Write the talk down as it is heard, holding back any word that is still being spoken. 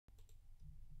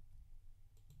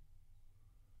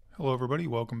Hello everybody,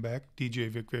 welcome back.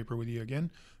 djvicvapor with you again.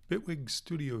 Bitwig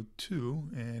Studio 2,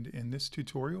 and in this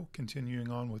tutorial, continuing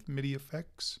on with MIDI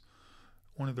effects,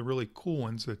 one of the really cool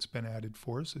ones that's been added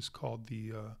for us is called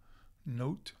the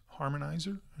Note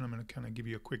Harmonizer, and I'm going to kind of give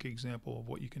you a quick example of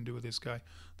what you can do with this guy.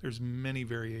 There's many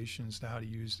variations to how to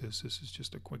use this. This is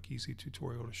just a quick, easy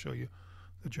tutorial to show you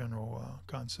the general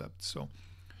concept. So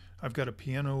I've got a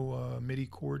piano MIDI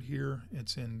chord here.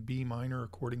 It's in B minor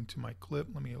according to my clip.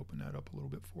 Let me open that up a little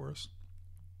bit for us.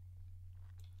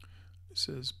 It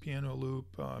says piano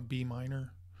loop B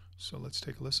minor. So let's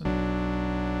take a listen.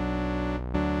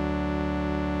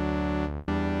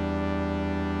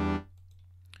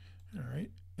 All right,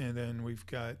 and then we've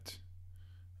got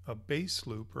a bass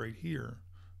loop right here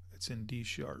that's in D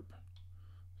sharp.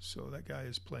 So that guy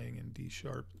is playing in D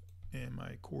sharp and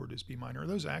my chord is B minor.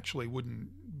 Those actually wouldn't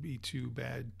be too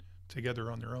bad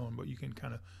together on their own, but you can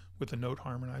kind of, with a note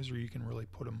harmonizer, you can really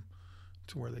put them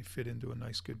to where they fit into a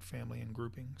nice good family and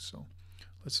grouping. So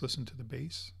let's listen to the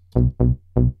bass. All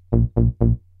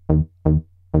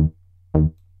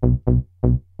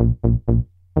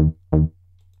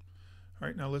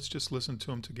right, now let's just listen to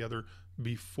them together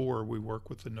before we work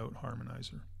with the note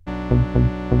harmonizer.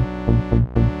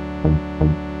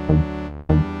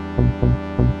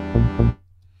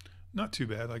 Not too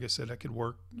bad. Like I said, that could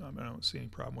work. I don't see any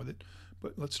problem with it.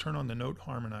 But let's turn on the note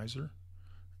harmonizer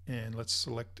and let's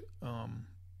select,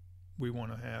 we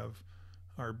want to have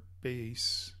our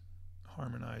bass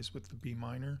harmonized with the B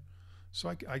minor.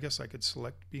 So I guess I could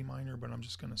select B minor, but I'm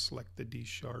just going to select the D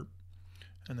sharp.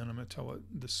 And then I'm going to tell it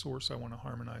the source I want to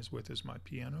harmonize with is my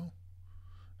piano.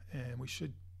 And we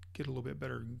should get a little bit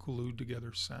better glued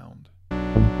together sound.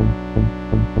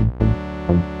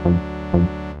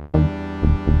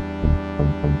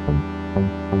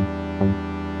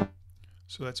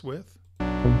 So that's with,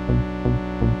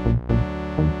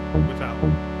 without.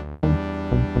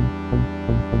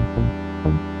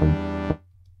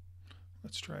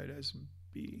 Let's try it as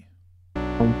B.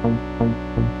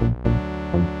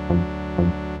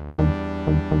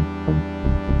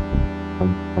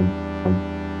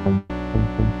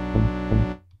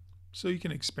 So you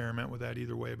can experiment with that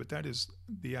either way, but that is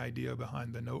the idea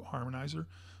behind the note harmonizer,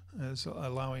 is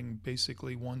allowing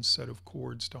basically one set of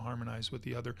chords to harmonize with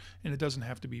the other. And it doesn't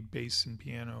have to be bass and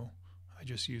piano. I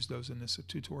just used those in this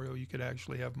tutorial. You could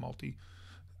actually have multi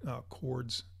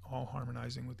chords all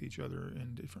harmonizing with each other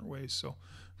in different ways. So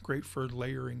great for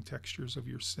layering textures of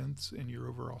your synths and your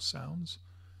overall sounds.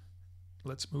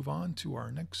 Let's move on to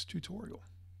our next tutorial.